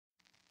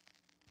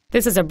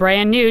This is a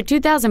brand new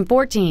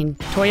 2014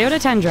 Toyota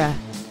Tundra.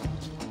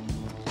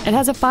 It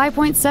has a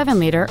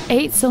 5.7-liter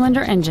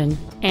 8-cylinder engine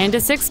and a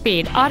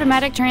 6-speed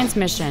automatic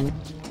transmission.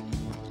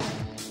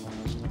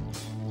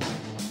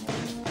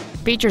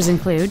 Features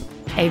include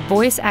a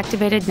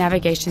voice-activated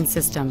navigation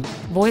system,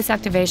 voice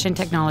activation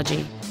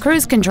technology,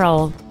 cruise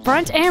control,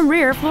 front and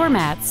rear floor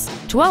mats,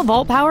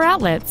 12-volt power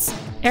outlets,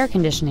 air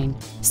conditioning,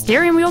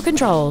 steering wheel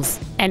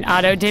controls, an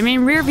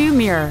auto-dimming rear-view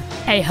mirror,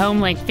 a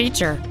home-link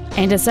feature,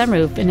 and a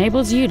sunroof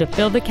enables you to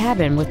fill the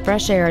cabin with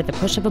fresh air at the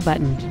push of a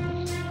button.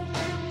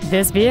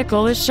 This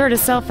vehicle is sure to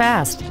sell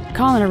fast.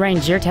 Call and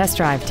arrange your test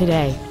drive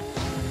today.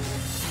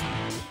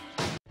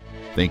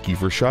 Thank you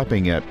for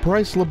shopping at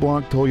Price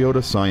LeBlanc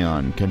Toyota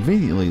Scion,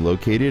 conveniently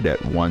located at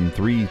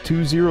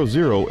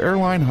 13200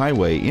 Airline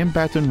Highway in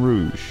Baton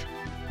Rouge.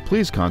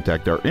 Please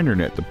contact our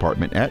internet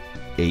department at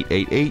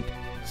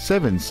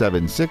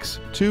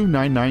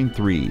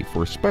 888-776-2993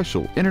 for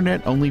special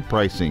internet-only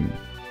pricing.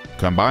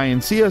 Come by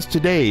and see us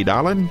today,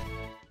 darling.